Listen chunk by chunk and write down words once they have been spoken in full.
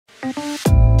Hi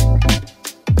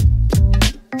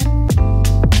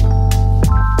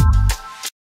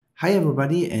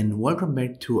everybody and welcome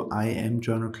back to I Am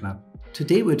Journal Club.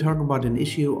 Today we're talking about an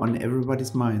issue on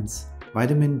everybody's minds,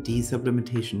 vitamin D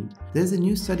supplementation. There's a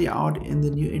new study out in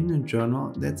the New England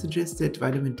Journal that suggests that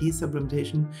vitamin D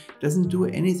supplementation doesn't do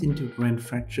anything to prevent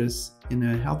fractures in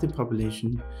a healthy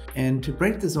population. And to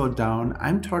break this all down,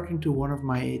 I'm talking to one of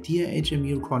my dear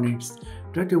HMU colleagues,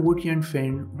 Dr. Woo-Hyun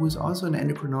Fan, who is also an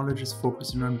endocrinologist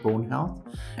focusing on bone health.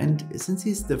 And since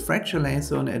he's the fracture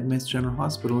liaison at Mass General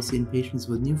Hospital seeing patients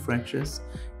with new fractures,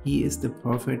 he is the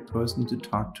perfect person to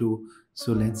talk to.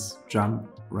 So let's jump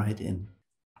right in.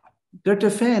 Dr.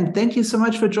 Fan, thank you so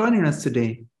much for joining us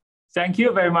today. Thank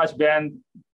you very much, Ben,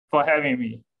 for having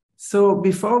me. So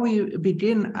before we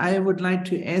begin, I would like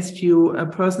to ask you a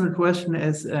personal question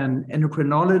as an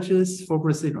endocrinologist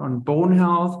focusing on bone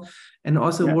health and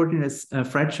also working as a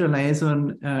fracture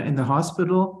liaison in the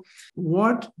hospital.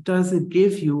 What does it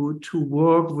give you to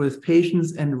work with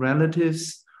patients and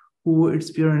relatives who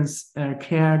experience a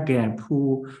care gap,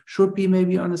 who should be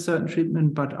maybe on a certain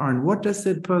treatment but aren't? What does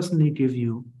that personally give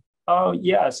you? Oh,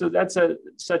 yeah. So that's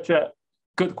such a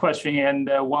good question. And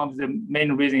one of the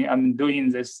main reasons I'm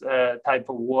doing this type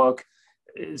of work.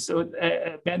 So,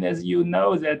 Ben, as you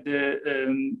know, that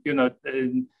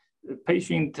the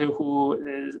patient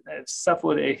who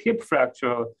suffered a hip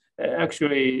fracture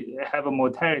actually have a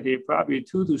mortality probably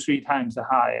 2 to 3 times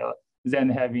higher than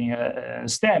having a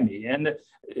STEMI. And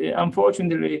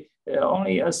unfortunately,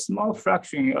 only a small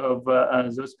fraction of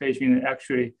those patients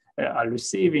actually are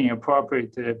receiving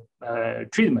appropriate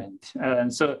treatment.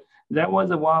 And so that was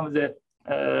one of the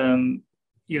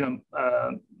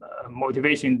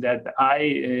motivation that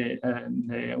I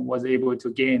was able to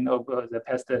gain over the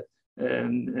past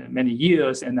many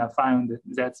years, and I found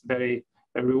that's very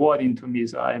rewarding to me.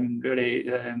 So I'm really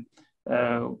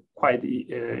quite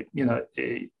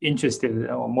interested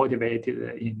or motivated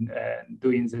in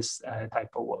doing this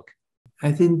type of work.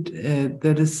 I think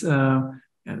that is a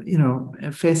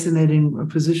fascinating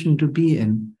position to be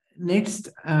in. Next,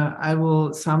 I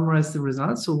will summarize the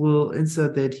results. So we'll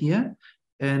insert that here,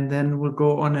 and then we'll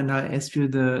go on and I'll ask you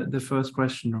the first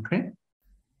question, okay?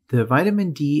 The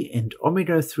vitamin D and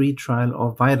omega-3 trial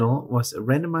of VITAL was a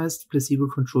randomized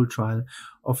placebo-controlled trial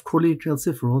of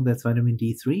cholecalciferol, that's vitamin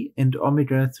D3, and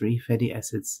omega-3 fatty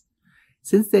acids.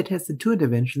 Since they tested 2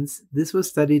 interventions, this was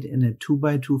studied in a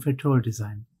 2x2 factorial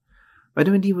design.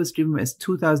 Vitamin D was given as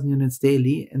 2,000 units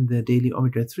daily, and the daily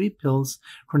omega-3 pills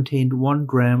contained 1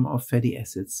 gram of fatty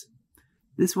acids.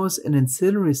 This was an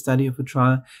ancillary study of a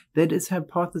trial that is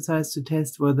hypothesized to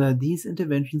test whether these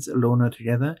interventions alone or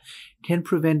together can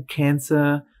prevent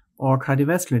cancer or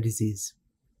cardiovascular disease.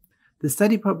 The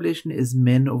study population is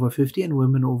men over 50 and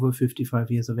women over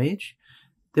 55 years of age.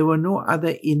 There were no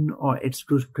other in- or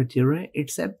exclusion criteria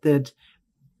except that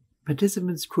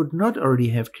participants could not already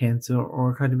have cancer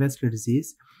or cardiovascular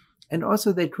disease, and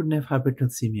also they couldn't have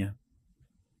hypercalcemia.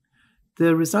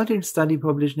 The resulting study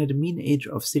population had a mean age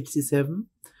of 67,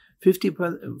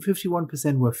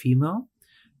 51% were female.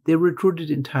 They were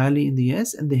recruited entirely in the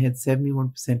US, and they had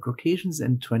 71% Caucasians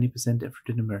and 20%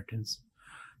 African Americans.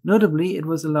 Notably, it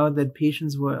was allowed that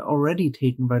patients were already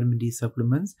taking vitamin D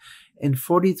supplements, and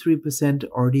 43%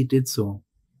 already did so.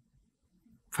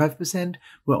 5%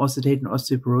 were also taking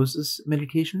osteoporosis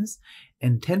medications,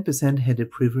 and 10% had a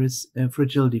previous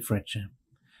fragility fracture.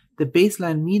 The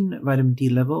baseline mean vitamin D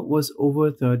level was over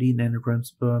 30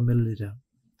 nanograms per milliliter.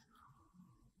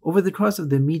 Over the course of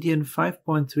the median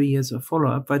 5.3 years of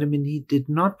follow-up, vitamin D did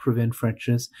not prevent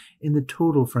fractures in the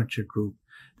total fracture group.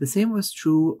 The same was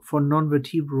true for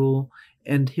non-vertebral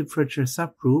and hip fracture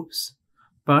subgroups,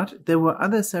 but there were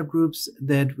other subgroups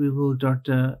that we will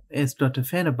ask Dr.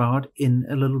 Fan about in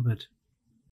a little bit.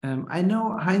 I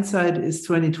know hindsight is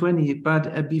 2020,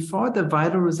 but before the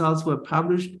VITAL results were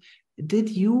published, did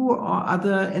you or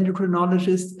other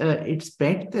endocrinologists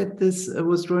expect that this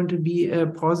was going to be a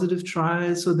positive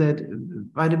trial so that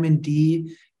vitamin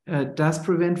D does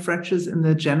prevent fractures in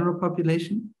the general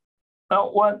population?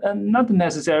 Well, not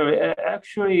necessarily.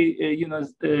 Actually,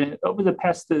 over the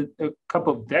past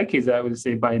couple of decades, I would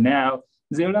say by now,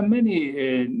 there are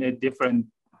many different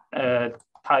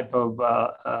type of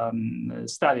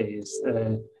studies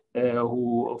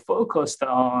who focused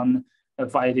on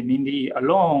vitamin D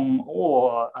alone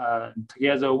or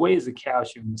together with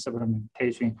calcium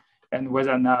supplementation, and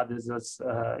whether or not this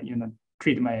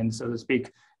treatment, so to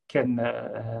speak, can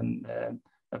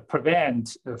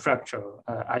prevent fracture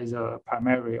either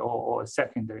primary or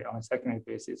secondary on a secondary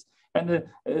basis. And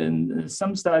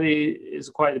some study is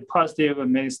quite positive,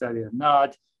 and many studies are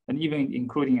not. and even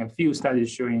including a few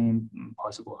studies showing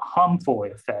possible harmful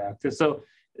effects. So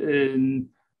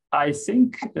I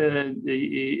think,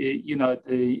 in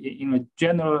a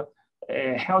general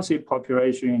healthy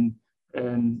population,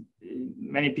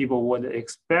 many people would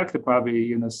expect probably,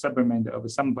 supplement of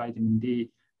some vitamin D,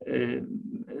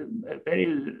 very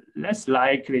less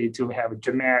likely to have a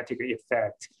dramatic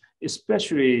effect,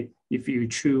 especially if you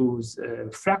choose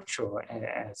fracture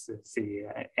as the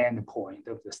end point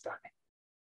of the study.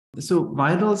 So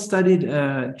VITAL studied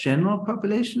a general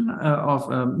population of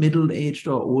middle-aged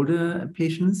or older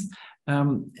patients.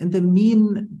 And the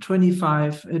mean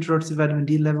 25 hydroxyvitamin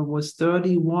D level was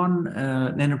 31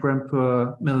 nanogram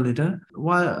per milliliter,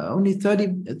 while only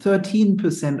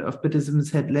 13% of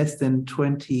participants had less than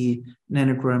 20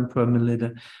 nanogram per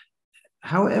milliliter.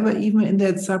 However, even in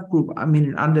that subgroup,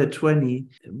 under 20,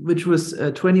 which was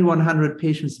 2,100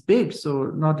 patients big, so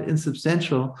not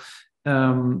insubstantial,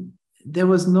 there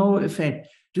was no effect.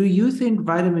 Do you think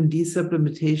vitamin D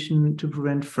supplementation to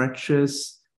prevent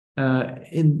fractures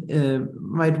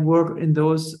might work in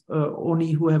those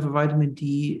only who have a vitamin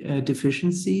D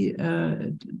deficiency,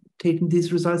 taking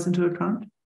these results into account?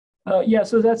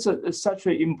 So that's such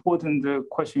an important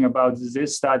question about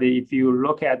this study. If you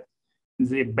look at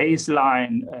the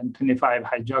baseline 25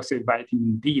 hydroxy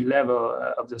vitamin D level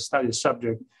of the study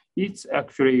subject, it's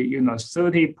actually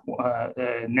 30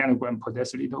 nanogram per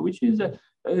deciliter, which is a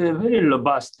very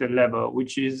robust level,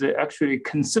 which is actually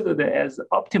considered as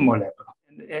optimal level.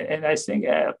 And I think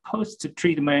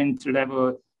post-treatment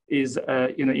level is,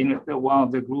 in one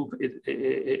of the group,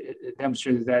 it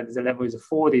demonstrates that the level is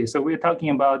 40. So we're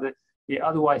talking about the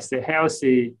otherwise the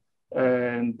healthy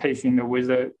patient with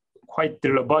a quite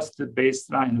robust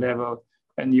baseline level,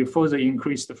 and you further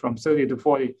increase from 30 to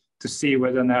 40 to see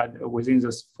whether or not within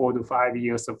those 4 to 5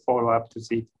 years of follow-up to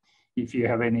see if you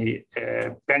have any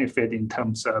benefit in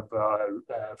terms of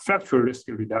fracture risk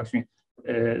reduction.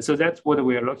 So that's what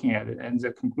we are looking at, and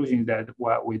the conclusion is that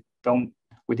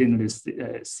we didn't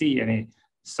see any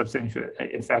substantial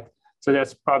effect. So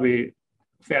that's probably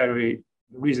fairly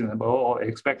reasonable or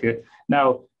expected.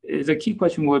 Now, the key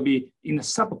question will be in the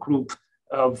subgroup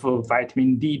of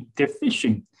vitamin D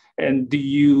deficient, and do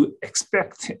you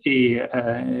expect a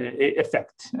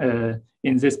effect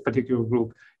in this particular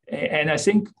group? And I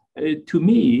think, to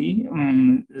me,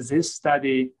 this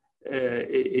study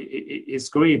is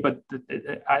great, but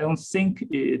I don't think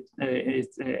it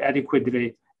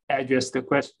adequately addressed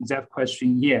that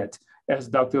question yet. As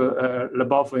Dr.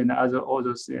 Leboeuf and other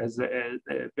authors has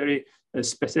very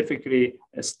specifically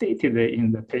stated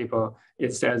in the paper,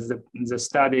 it says this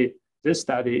study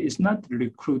is not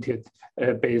recruited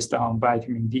based on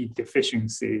vitamin D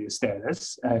deficiency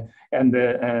status, and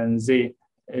the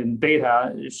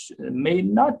data may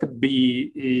not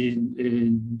be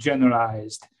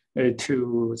generalized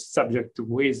to subject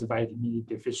with vitamin D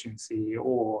deficiency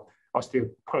or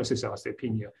osteoporosis or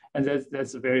osteopenia. And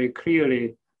that's very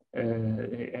clearly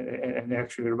and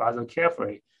actually rather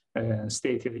carefully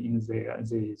stated in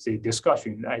the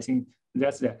discussion. I think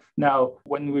that's that. Now,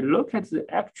 when we look at the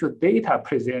actual data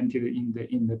presented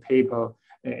in the paper,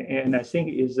 and I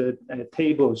think is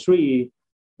table 3,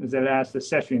 the last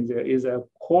session, there is a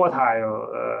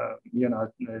quartile,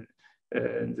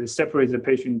 they separate the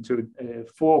patient to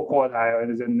 4 quartile,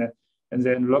 and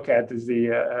then look at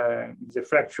the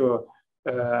fracture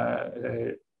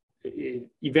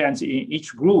events in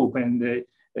each group. And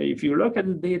if you look at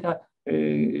the data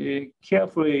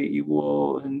carefully, you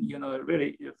will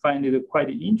really find it quite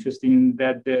interesting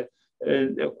that the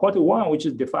quarter 1, which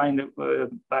is defined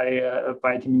by a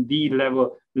vitamin D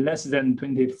level less than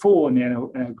 24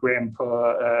 nanogram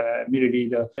per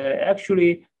milliliter,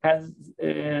 actually has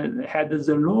had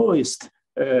the lowest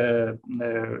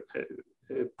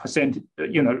percent,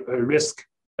 risk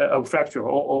of fracture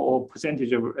or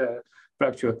percentage of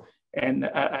fracture. And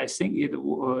I think it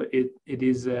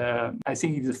is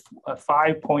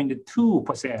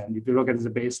 5.2% if you look at the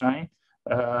baseline,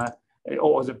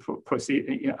 or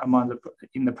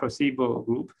in the placebo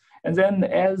group. And then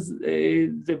as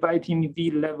the vitamin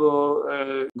D level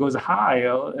goes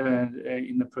higher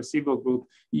in the placebo group,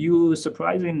 you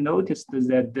surprisingly notice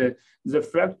that the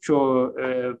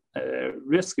fracture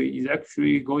risk is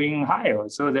actually going higher.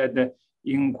 So that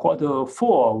in quarter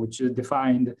 4, which is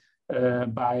defined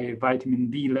by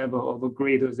vitamin D level of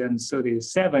greater than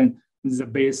 37, the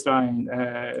baseline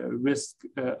risk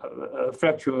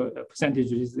fracture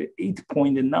percentage is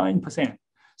 8.9%.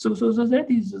 So that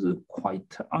is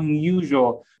quite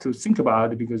unusual to think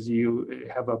about, because you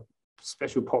have a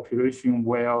special population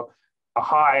where a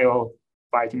higher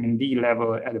vitamin D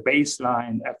level at the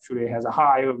baseline actually has a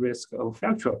higher risk of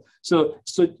fracture. So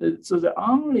the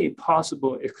only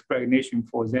possible explanation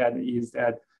for that is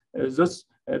that those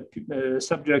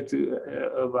subject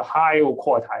of a higher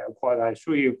quartile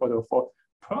 3, quartile 4,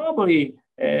 probably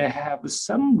have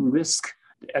some risk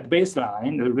at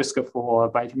baseline, the risk for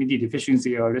vitamin D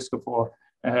deficiency or risk for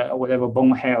whatever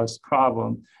bone health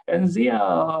problem. And they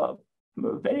are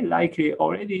very likely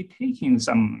already taking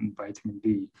some vitamin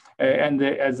D. And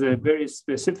as very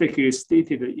specifically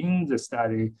stated in the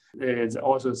study, it's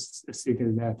also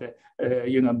stated that,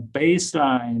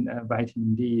 baseline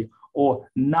vitamin D or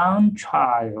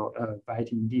non-trial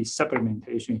vitamin D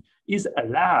supplementation is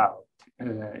allowed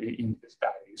in the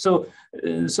study. So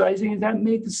I think that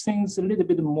makes things a little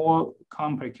bit more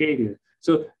complicated.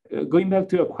 So going back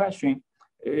to your question,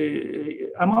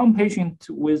 among patients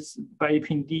with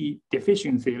vitamin D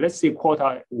deficiency, let's say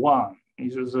quartile 1,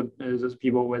 those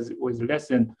people with less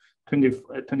than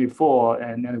 24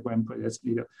 nanogram per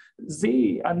deciliter,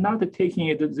 they are not taking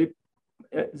it.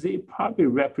 They probably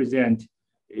represent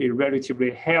a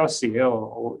relatively healthy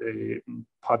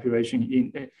population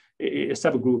in a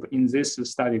subgroup in this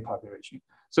study population.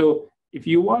 So if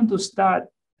you want to start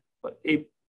a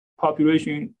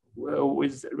population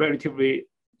with relatively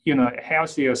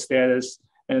healthier status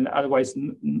and otherwise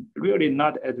really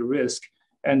not at risk,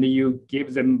 and you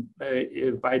give them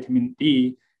vitamin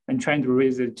D and trying to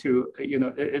raise it to,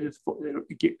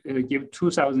 give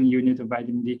 2,000 units of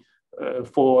vitamin D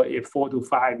for 4 to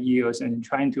 5 years and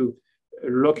trying to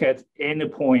look at any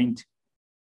point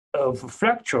of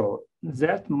fracture,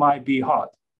 that might be hard.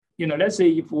 Let's say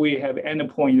if we have any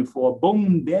point for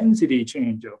bone density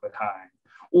change over time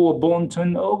or bone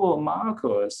turnover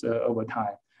markers over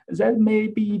time, that may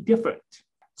be different.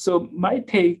 So my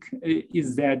take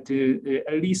is that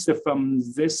at least from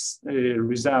this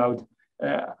result,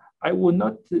 I would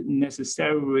not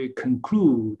necessarily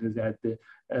conclude that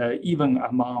even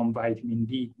among vitamin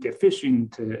D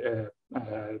deficient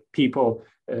people,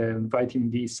 vitamin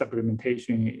D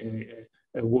supplementation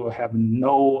will have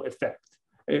no effect.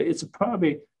 It's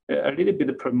probably a little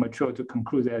bit premature to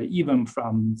conclude that even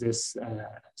from this,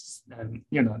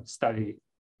 study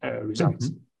results.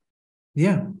 Mm-hmm.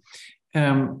 Yeah.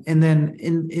 And then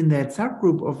in that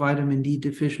subgroup of vitamin D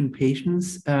deficient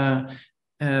patients,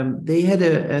 they had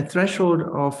a threshold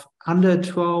of under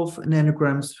 12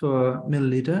 nanograms per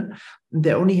milliliter.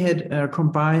 They only had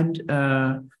combined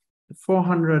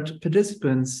 400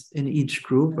 participants in each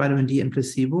group, vitamin D and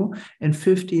placebo, and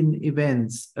 15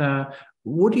 events.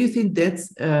 Would you think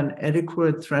that's an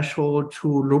adequate threshold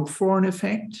to look for an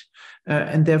effect?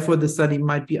 And therefore the study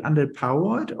might be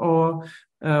underpowered, or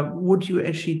would you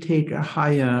actually take a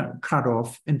higher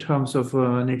cutoff in terms of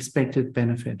an expected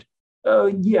benefit?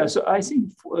 Yeah, so I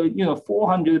think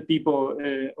 400 people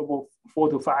over 4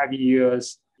 to 5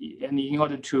 years, and in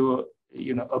order to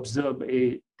observe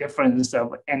a difference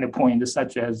of endpoint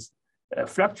such as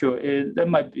fracture, that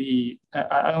might be.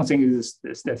 I don't think it's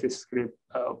statistically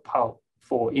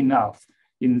powerful enough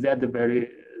in that very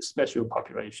special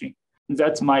population.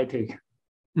 That's my take.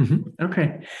 Mm-hmm.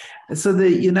 Okay. So the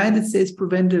United States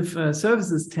Preventive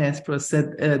Services Task Force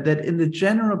said that in the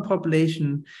general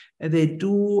population, they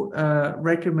do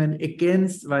recommend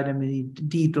against vitamin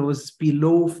D doses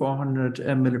below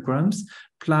 400 milligrams,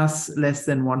 plus less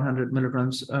than 100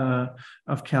 milligrams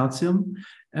of calcium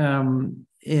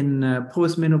in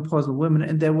postmenopausal women.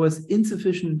 And there was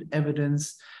insufficient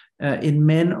evidence in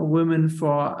men or women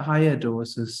for higher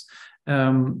doses.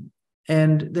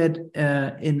 And that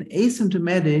in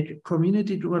asymptomatic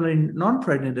community-dwelling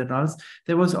non-pregnant adults,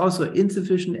 there was also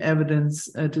insufficient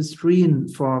evidence to screen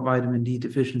for vitamin D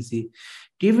deficiency.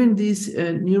 Given these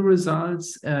new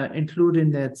results,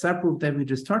 including that subgroup that we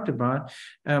just talked about,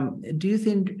 do you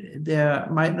think there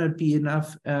might not be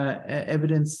enough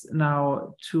evidence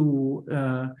now to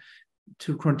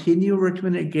continue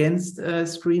recommending against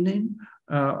screening,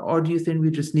 or do you think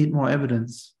we just need more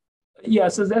evidence? Yeah,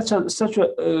 so that's such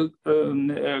a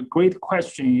great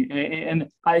question, and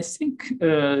I think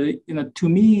to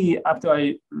me, after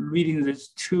I reading this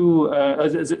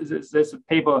this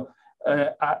paper,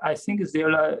 I think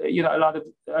there are a lot of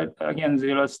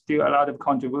there are still a lot of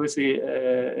controversy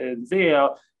there,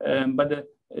 but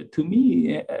to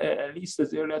me, at least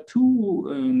there are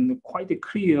two quite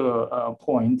clear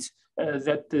points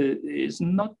that is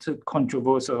not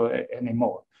controversial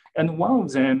anymore. And one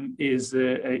of them is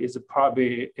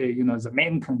probably the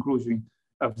main conclusion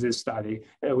of this study,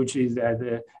 which is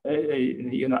that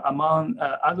among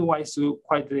otherwise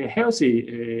quite a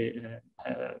healthy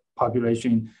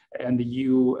population, and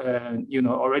you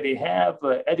already have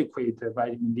adequate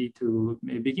vitamin D to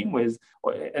begin with,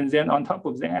 and then on top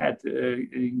of that,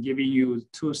 giving you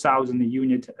 2,000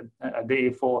 units a day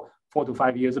for 4 to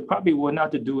 5 years, probably will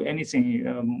not do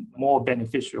anything more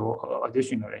beneficial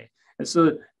additionally. And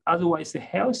so otherwise, the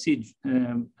healthy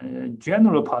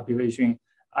general population,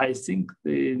 I think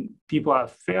the people are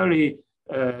fairly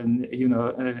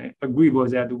agreeable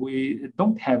that we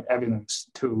don't have evidence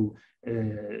to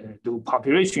do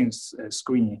population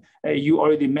screening. You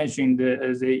already mentioned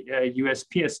the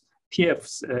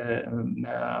USPS's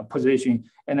position,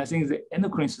 and I think the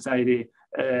Endocrine Society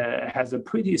has a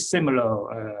pretty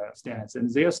similar stance, and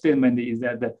their statement is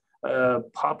that the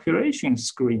population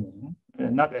screening,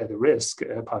 not at risk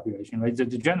population, right? The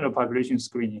general population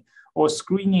screening or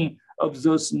screening of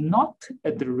those not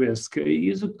at the risk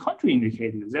is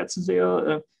contraindicated. That's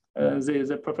their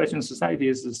the professional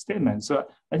society's statement. So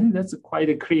I think that's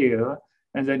quite clear,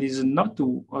 and that is not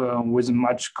with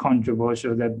much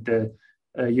controversial that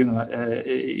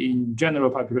in general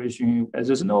population,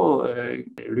 there's no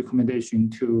recommendation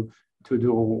to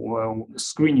do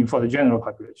screening for the general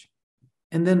population.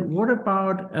 And then what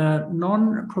about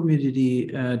non-community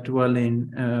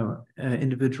dwelling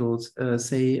individuals,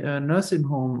 say nursing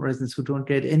home residents who don't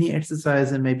get any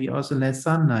exercise and maybe also less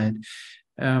sunlight?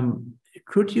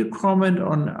 Could you comment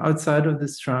on, outside of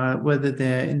this trial, whether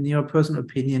they, in your personal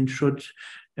opinion, should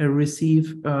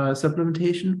receive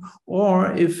supplementation,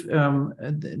 or if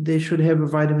they should have a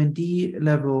vitamin D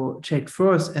level checked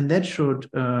first and that should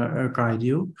guide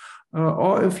you?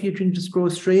 Or if you can just go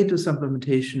straight to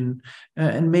supplementation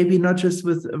and maybe not just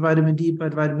with vitamin D,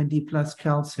 but vitamin D plus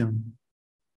calcium?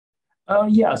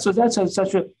 Yeah, so that's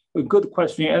such a good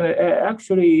question. And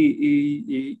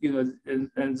actually,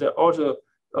 and the author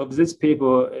of this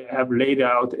paper have laid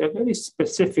out a very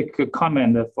specific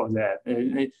comment for that.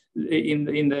 In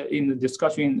the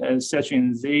discussion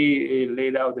session, they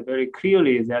laid out very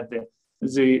clearly that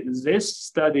this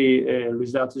study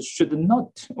results should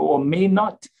not or may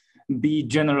not be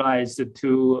generalized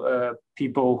to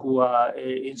people who are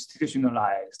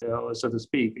institutionalized, or so to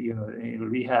speak, in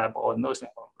rehab or nursing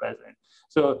home resident.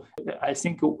 So I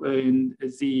think I'm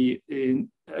an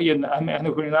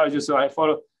endocrinologist, so I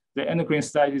follow the endocrine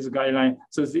studies guideline.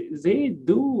 So they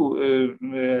do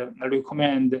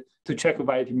recommend to check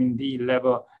vitamin D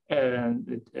level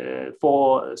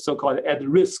for so-called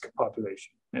at-risk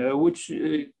population, which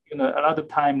a lot of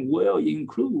time will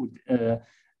include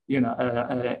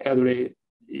elderly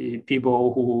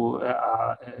people who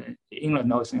are in a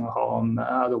nursing home,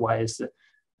 otherwise,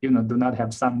 do not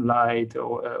have sunlight,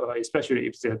 or especially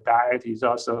if their diet is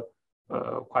also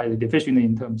quite deficient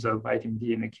in terms of vitamin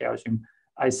D and calcium.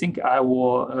 I think I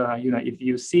will, if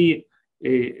you see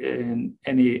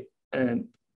any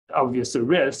obvious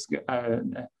risk,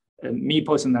 me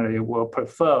personally will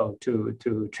prefer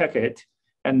to check it.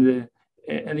 And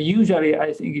usually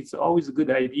I think it's always a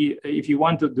good idea if you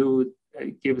want to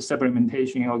give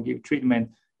supplementation or give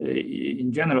treatment.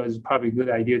 In general, it's probably a good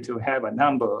idea to have a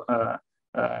number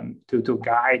to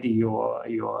guide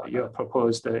your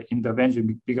proposed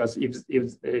intervention. Because if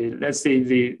let's say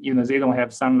they don't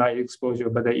have sunlight exposure,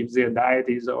 but if their diet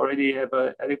is already have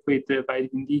adequate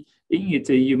vitamin D in it,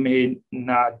 you may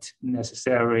not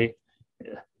necessarily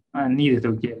need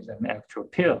to give them actual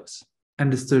pills.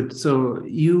 Understood. So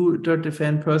you, Dr.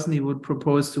 Fan, personally would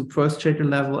propose to first check a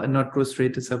level and not go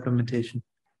straight to supplementation?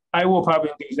 I will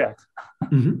probably do that.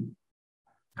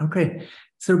 Mm-hmm. Okay.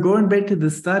 So going back to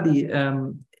the study,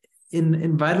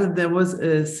 in VITAL, there was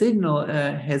a signal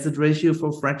hazard ratio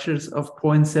for fractures of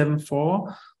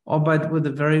 0.74, albeit with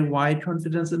a very wide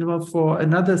confidence interval for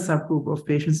another subgroup of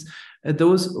patients,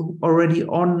 those already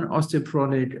on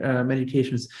osteoporotic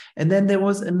medications. And then there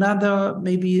was another,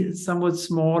 maybe somewhat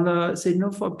smaller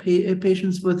signal for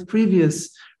patients with previous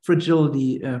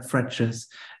fragility fractures.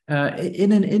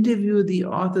 In an interview, the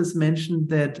authors mentioned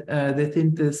that they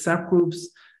think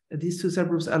these two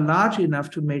subgroups are large enough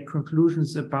to make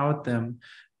conclusions about them.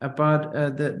 But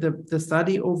the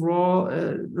study overall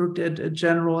looked at a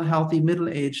general healthy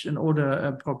middle-aged and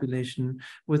older population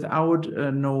without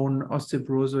known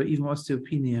osteoporosis or even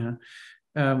osteopenia.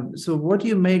 So what do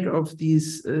you make of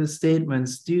these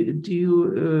statements? Do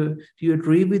you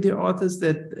agree with the authors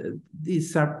that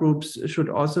these subgroups should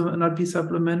also not be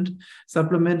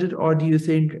supplemented, or do you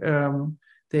think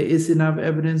there is enough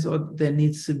evidence, or there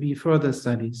needs to be further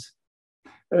studies?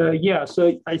 Yeah,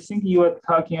 so I think you are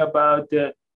talking about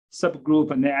the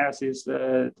subgroup analysis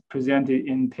presented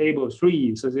in table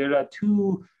 3. So there are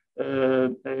two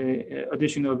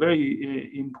additional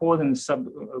very important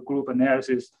subgroup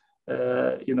analysis.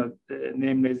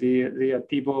 Namely the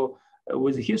people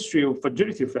with a history of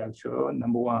fragility fracture,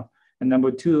 number one. And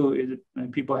number two is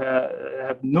people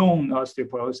have known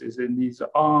osteoporosis and these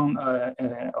on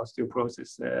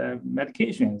osteoporosis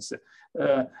medications.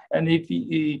 And if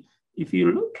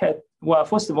you look at, well,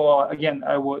 first of all, again,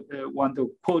 I would want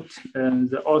to quote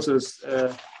the author's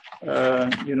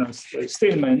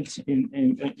statement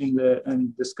in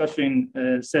the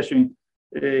discussion session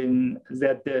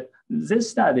that this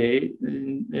study,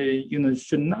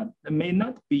 may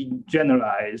not be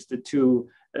generalized to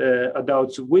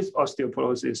adults with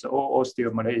osteoporosis or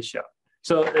osteomalacia.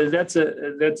 So that's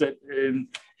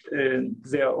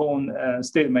their own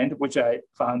statement, which I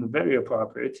found very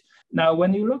appropriate. Now,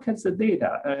 when you look at the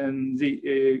data and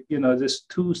there's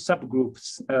two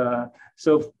subgroups.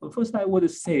 So first, I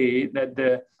would say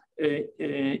that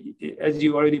as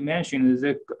you already mentioned,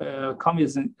 the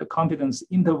confidence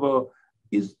interval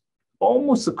is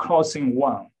almost crossing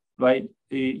one, right?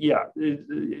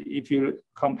 If you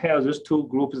compare those two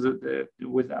groups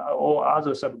with all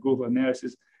other subgroup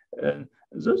analysis,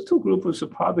 those two groups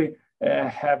probably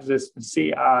have this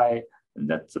CI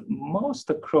that's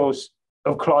most close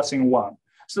of crossing one.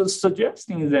 So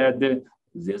suggesting that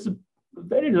there's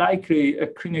very likely a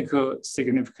clinical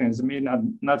significance, may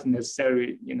not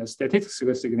necessarily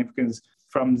statistical significance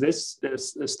from this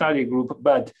study group,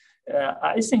 but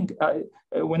I think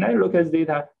when I look at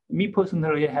data, me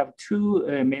personally have two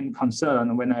main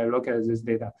concerns when I look at this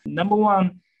data. Number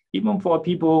one, even for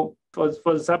people, for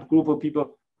the subgroup of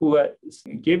people who are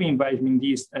giving vitamin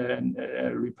D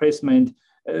replacement,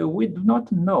 we do not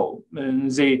know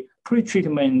the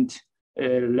pre-treatment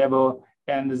level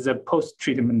and the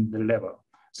post-treatment level.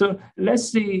 So let's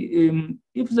see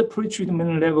if the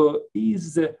pre-treatment level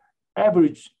is the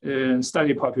average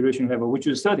study population level, which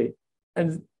is 30.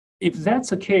 And if that's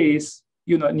the case,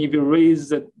 and if you raise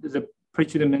the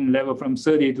pre-treatment level from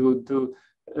 30 to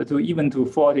even to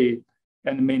 40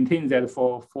 and maintain that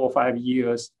for 4 or 5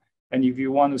 years, and if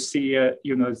you want to see a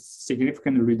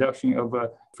significant reduction of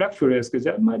fracture risk,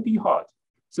 that might be hard.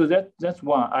 So that's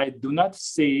one. I do not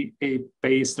see a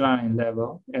baseline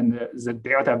level and the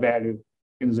delta value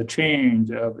in the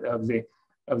change of the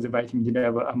vitamin D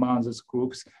level among those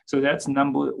groups. So that's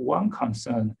number one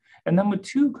concern. And number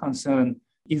two concern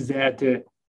is that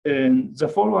the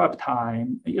follow-up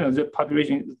time, the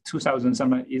population 2,000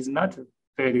 something is not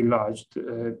very large,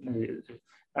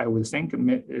 I would think.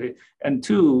 And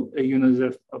two,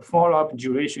 the follow-up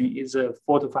duration is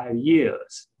 4 to 5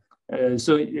 years.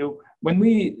 So when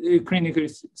we clinically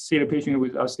see a patient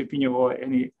with osteopenia or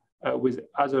any with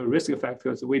other risk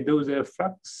factors, we do the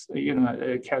FLAX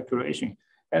calculation.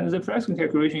 And the FLAX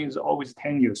calculation is always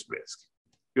 10 years risk.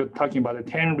 You're talking about a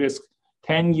 10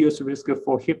 years risk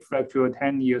for hip fracture,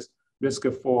 10 years risk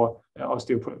for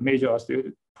major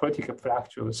osteoporotic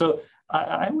fracture. So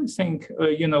I would think,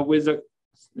 with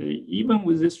even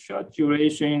with this short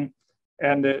duration,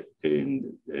 and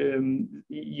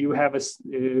you have a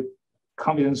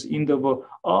confidence interval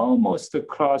almost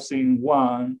crossing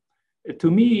one, to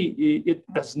me,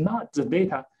 the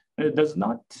data does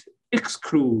not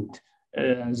exclude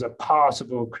the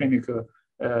possible clinical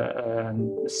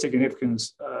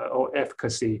significance or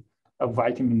efficacy of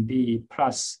vitamin D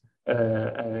plus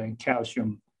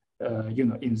calcium,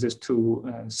 in these two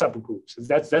subgroups.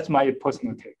 That's my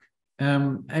personal take.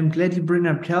 I'm glad you bring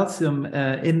up calcium.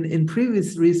 In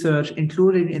previous research,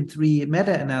 including in 3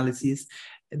 meta-analyses,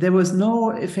 there was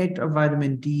no effect of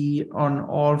vitamin D on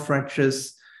all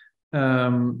fractures,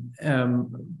 vitamin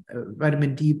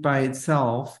D by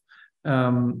itself.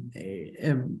 But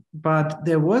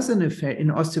there was an effect in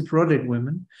osteoporotic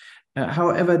women.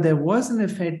 However, there was an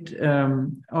effect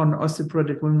on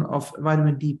osteoporotic women of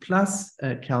vitamin D plus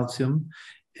calcium,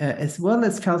 as well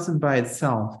as calcium by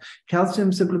itself.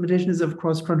 Calcium supplementation is, of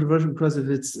course, controversial because of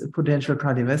its potential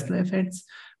cardiovascular effects.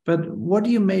 But what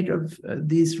do you make of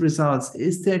these results?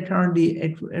 Is there currently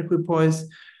equipoise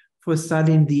for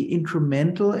studying the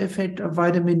incremental effect of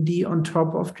vitamin D on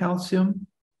top of calcium?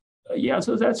 Yeah,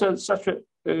 so that's such a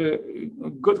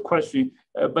good question.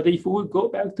 But if we go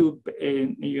back to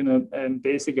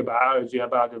basic biology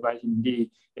about the vitamin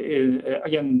D,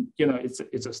 again, it's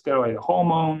a steroid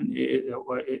hormone.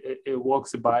 It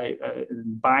works by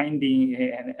binding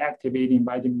and activating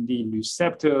vitamin D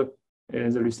receptor.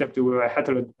 The receptor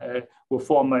will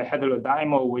form a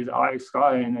heterodimer with RX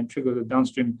and trigger the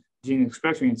downstream gene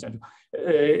expression, etc.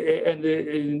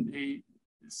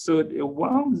 So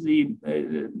one of the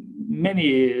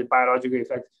many biological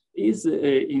effects is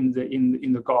in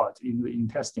the gut, in the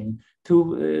intestine,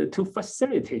 to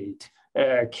facilitate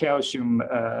calcium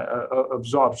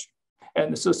absorption.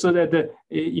 And so that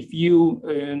if you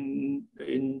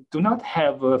do not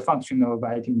have a functional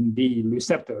vitamin D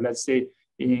receptor, let's say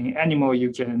in animal,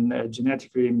 you can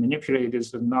genetically manipulate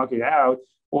this to knock it out,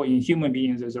 or in human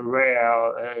beings, there's a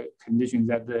rare condition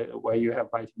that where you have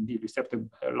vitamin D receptor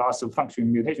loss of function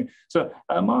mutation. So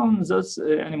among those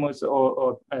animals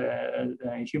or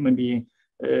human beings,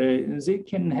 they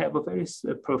can have a very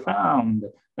profound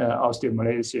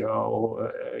osteomalacia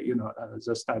or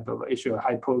this type of issue,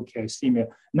 hypocalcemia.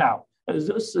 Now,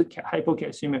 those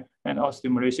hypocalcemia and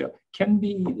osteomalacia can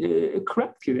be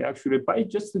corrected actually by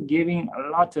just giving a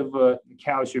lot of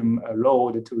calcium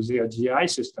load to their GI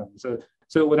system. So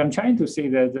what I'm trying to say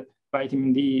that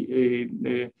vitamin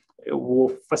D will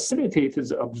facilitate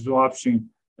the absorption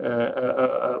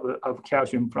of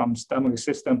calcium from stomach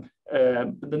system,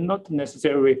 but not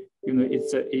necessarily,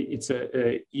 it's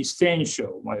a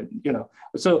essential,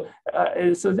 So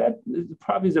that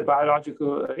probably the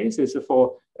biological basis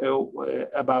for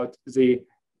about the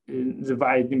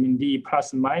vitamin D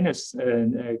plus minus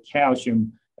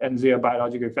calcium and their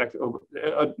biological effect of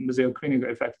their clinical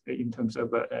effect in terms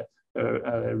of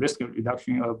risk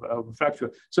reduction of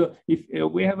fracture. So if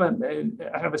we have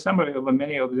I have a summary of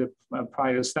many of the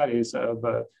prior studies of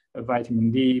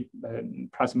vitamin D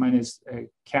plus minus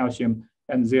calcium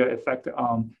and their effect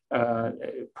on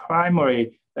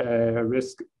primary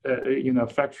risk,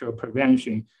 fracture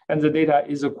prevention. And the data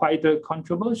is quite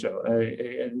controversial.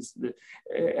 And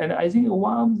I think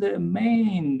one of the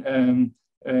main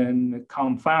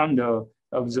confounder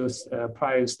of those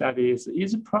prior studies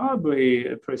is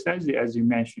probably precisely as you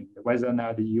mentioned, whether or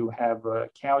not you have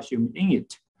calcium in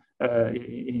it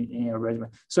in your regimen.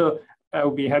 So I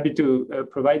will be happy to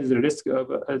provide the list of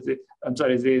the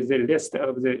list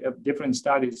of the different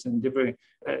studies and different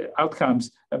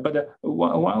outcomes. But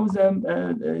one of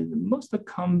the most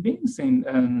convincing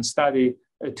study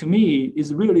to me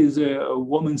is really the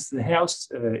Women's Health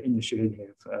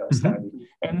Initiative study,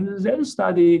 and that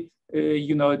study.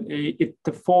 It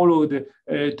followed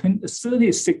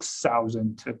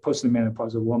 36,000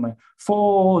 postmenopausal women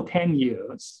for 10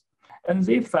 years. And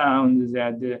they found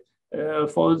that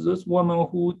for those women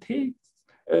who take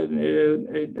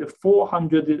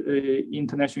 400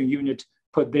 international units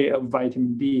per day of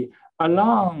vitamin D,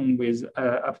 along with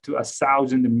up to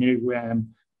 1,000 milligrams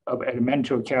of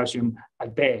elemental calcium a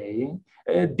day,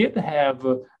 did have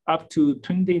up to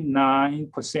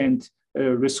 29%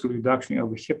 risk reduction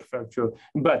of hip fracture,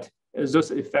 but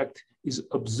this effect is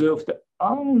observed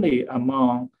only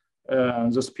among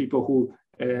those people who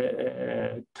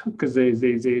took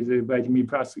the vitamin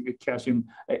plus calcium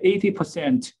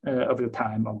 80% of the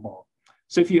time or more.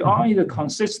 So if you are either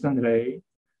consistently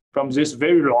from this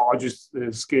very large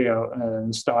scale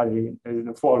study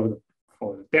followed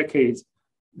for decades,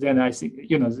 then I think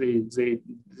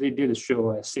they did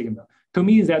show a signal. To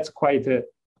me, that's quite a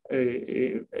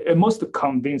most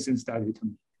convincing study to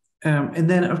me. And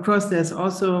then, of course, there's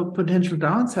also potential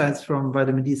downsides from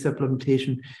vitamin D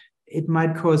supplementation. It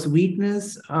might cause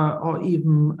weakness or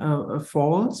even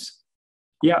falls.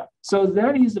 Yeah, so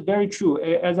that is very true.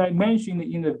 As I mentioned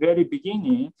in the very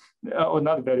beginning, or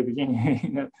not the very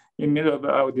beginning, in the middle of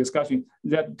our discussion,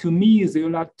 that to me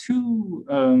there are two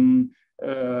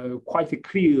quite a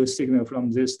clear signal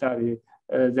from this study.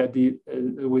 That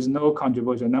there was no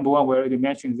controversy. Number one, we already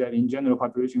mentioned that in general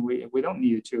population, we don't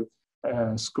need to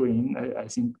screen. I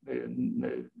think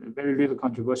very little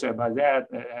controversy about that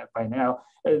by now.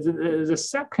 The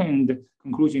second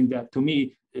conclusion that to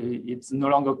me, it's no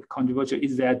longer controversial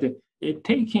is that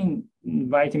taking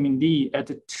vitamin D at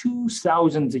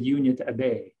 2,000 units a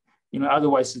day,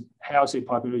 otherwise healthy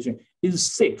population is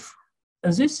safe.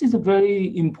 And this is a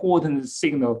very important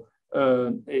signal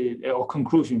or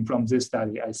conclusion from this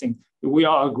study. I think we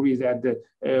all agree that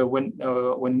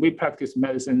when we practice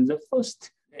medicine, the first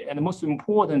and the most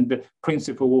important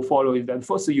principle we follow is that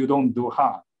first you don't do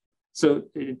harm. So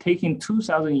taking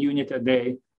 2,000 units a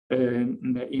day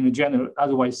in a general,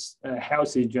 otherwise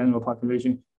healthy general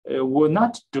population will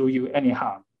not do you any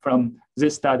harm from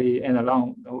this study and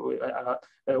along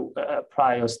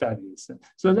prior studies.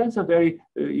 So that's a very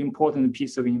important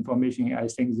piece of information I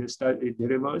think this study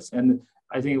delivers, and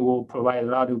I think it will provide a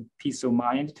lot of peace of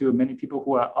mind to many people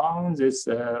who are on this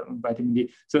vitamin D.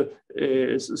 So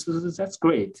that's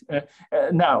great.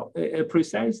 Now,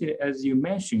 precisely as you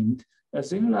mentioned,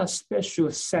 there are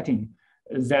special settings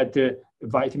that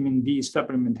vitamin D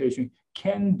supplementation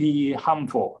can be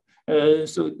harmful.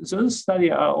 So those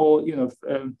studies are all,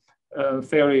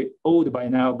 fairly old by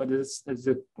now, but the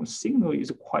signal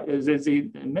is quite,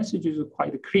 the message is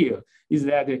quite clear, is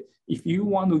that if you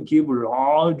want to give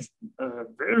large,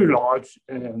 very large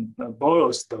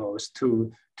bolus dose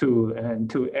to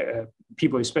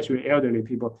people, especially elderly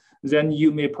people, then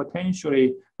you may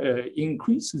potentially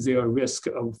increase their risk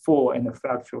of fall and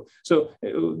fracture. So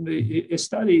a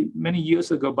study many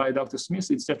years ago by Dr. Smith,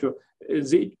 etc.,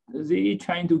 they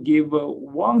trying to give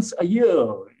once a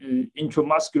year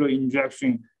intramuscular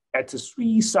injection at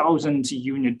 3,000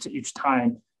 units each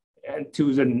time, and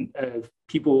to the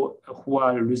people who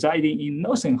are residing in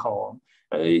nursing home,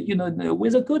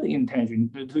 with a good intention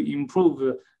to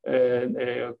improve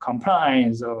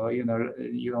compliance, or you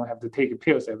don't have to take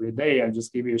pills every day. I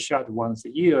just give you a shot once a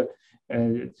year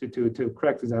to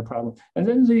correct that problem. And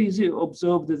then they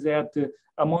observed that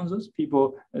among those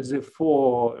people, the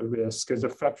fall risk, the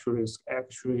fracture risk,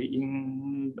 actually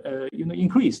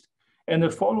increased.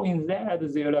 And following that,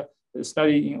 there are a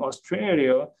study in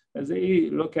Australia. They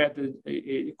look at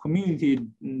the community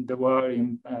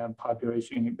dwelling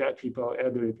population, black people,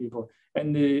 elderly people,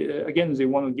 and again, they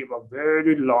want to give a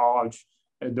very large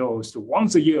dose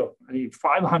once a year,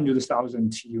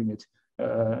 500,000 units,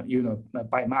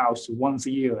 by mouth once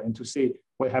a year, and to see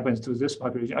what happens to this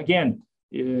population. Again,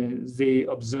 they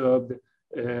observed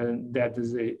that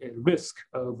the risk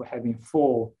of having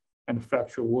fall and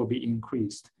fracture will be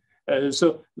increased.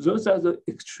 So those are the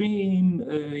extreme,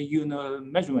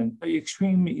 measurement,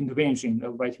 extreme intervention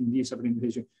of vitamin D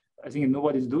supplementation. I think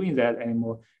nobody's doing that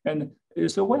anymore. And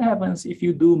so what happens if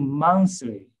you do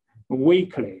monthly,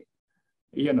 weekly?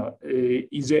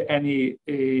 Is there any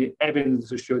evidence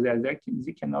to show that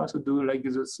they can also do like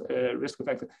this risk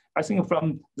factor? I think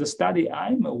from the study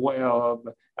I'm aware of,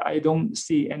 I don't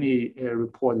see any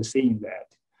report saying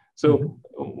that. So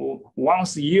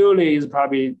once yearly is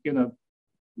probably,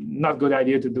 not a good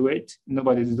idea to do it.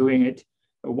 Nobody's doing it.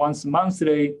 Once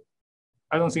monthly,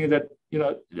 I don't think that,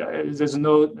 there's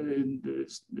no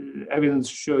evidence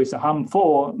to show it's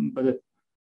harmful, but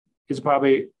it's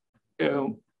probably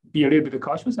be a little bit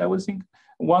cautious, I would think.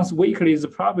 Once weekly is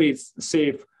probably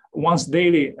safe. Once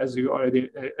daily, as we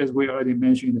already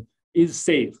mentioned, is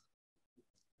safe.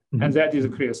 And that is a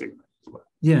clear signal as well.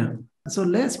 Yeah. So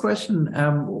last question,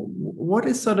 what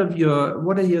are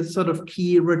your sort of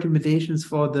key recommendations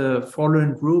for the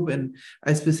following group? And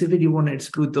I specifically want to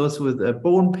exclude those with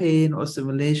bone pain,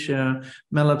 osteomalacia,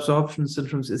 malabsorption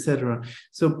syndromes, etc.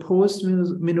 So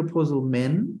post-menopausal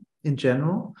men in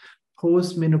general,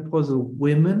 post-menopausal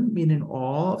women, meaning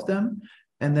all of them,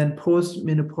 and then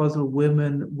post-menopausal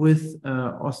women with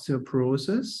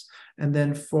osteoporosis, and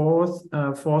then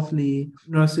fourthly,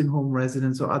 nursing home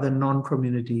residents or other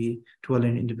non-community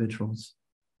dwelling individuals.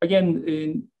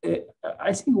 Again,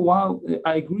 I think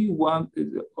I agree one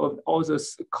of all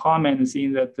those comments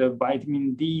in that the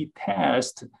vitamin D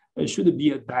test should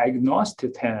be a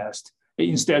diagnostic test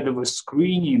instead of a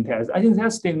screening test. I think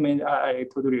that statement, I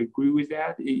totally agree with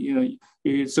that.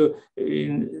 So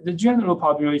in the general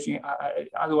population,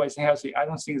 otherwise healthy, I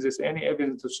don't think there's any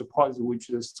evidence to support which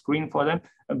is screen for them.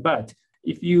 But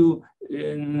if you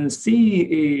see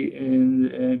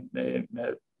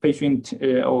a patient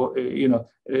or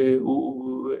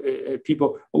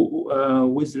people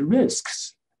with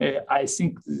risks, I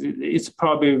think it's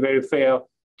probably very fair,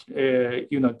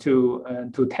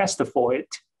 to test for it.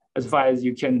 As far as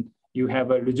you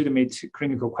have a legitimate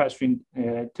clinical question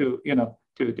to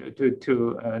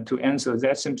answer.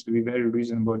 That seems to be very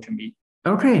reasonable to me.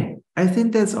 Okay, I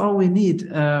think that's all we need.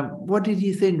 What did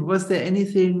you think? Was there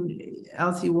anything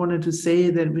else you wanted to say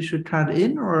that we should cut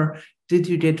in, or did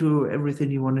you get to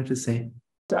everything you wanted to say?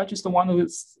 I just want to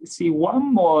see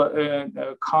one more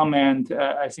comment.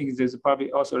 I think there's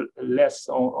probably also less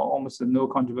or almost no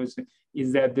controversy,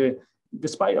 is that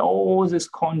despite all this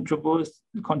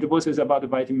controversies about the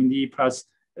vitamin D plus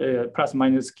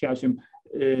minus calcium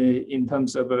in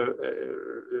terms of the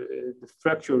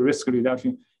fracture risk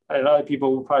reduction, a lot of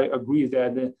people will probably agree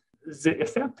that the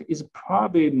effect is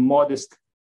probably modest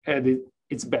at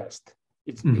its best.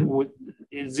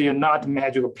 They're not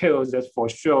magical pills, that's for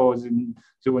sure.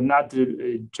 They will not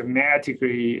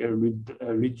dramatically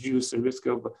reduce the risk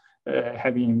of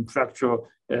having fracture,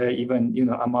 even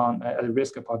among a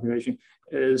risk population.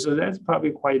 So that's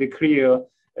probably quite clear.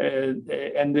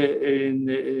 And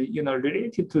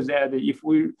related to that, if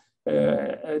we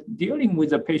dealing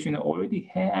with a patient who already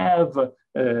have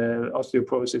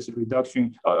osteoporosis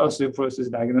reduction, or osteoporosis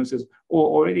diagnosis, or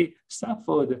already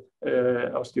suffered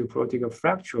osteoporotic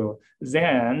fracture,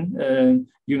 then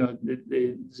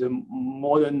the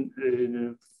modern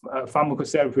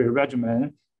pharmacotherapy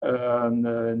regimen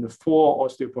for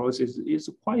osteoporosis is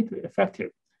quite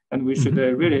effective. And we should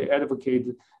really advocate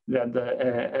that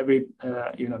every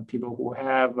people who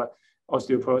have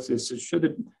osteoporosis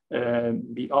should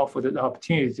be offered the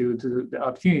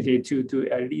opportunity to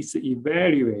at least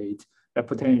evaluate the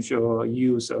potential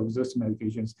use of those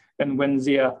medications. And when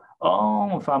they are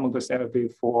on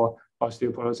pharmacotherapy for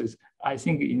osteoporosis, I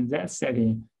think in that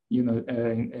setting,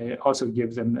 also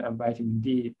gives them a vitamin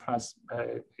D plus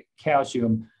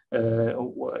calcium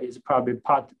is probably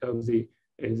part of the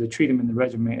treatment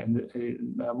regimen.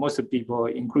 And most of people,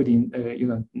 including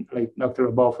like Dr.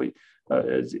 Abolfi,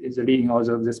 is leading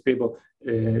also of this paper.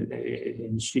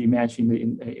 And she mentioned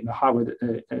in the Harvard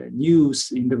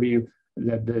News interview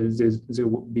that there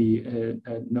would be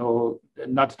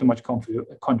not too much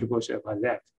controversy about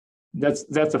that. That's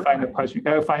the final question,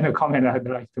 final comment I'd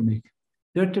like to make.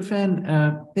 Dr.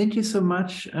 Fan, thank you so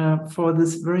much for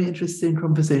this very interesting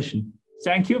conversation.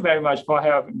 Thank you very much for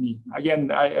having me.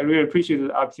 Again, I really appreciate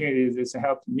the opportunity. This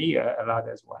helped me a lot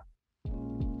as well.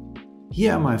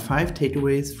 Here are my 5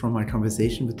 takeaways from my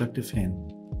conversation with Dr. Fan.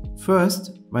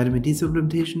 First, vitamin D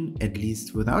supplementation, at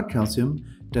least without calcium,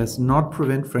 does not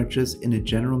prevent fractures in a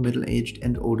general middle-aged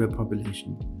and older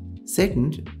population.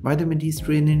 Second, vitamin D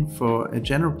screening for a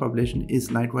general population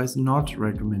is likewise not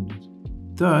recommended.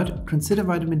 Third, consider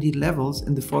vitamin D levels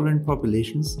in the following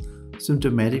populations: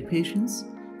 symptomatic patients,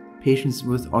 patients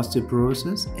with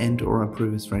osteoporosis and/or a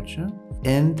previous fracture,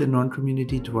 and the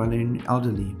non-community dwelling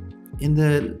elderly. In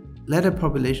the latter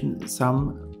population,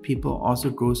 some people also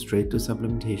go straight to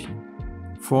supplementation.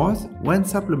 Fourth, when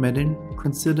supplementing,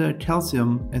 consider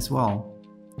calcium as well.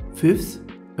 Fifth,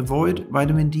 avoid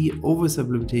vitamin D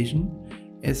oversupplementation,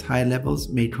 as high levels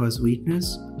may cause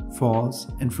weakness, falls,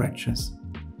 and fractures.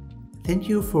 Thank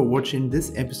you for watching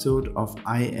this episode of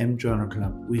I Am Journal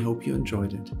Club. We hope you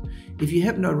enjoyed it. If you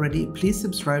haven't already, please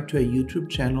subscribe to our YouTube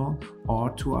channel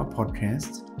or to our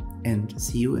podcast, and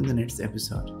see you in the next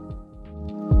episode.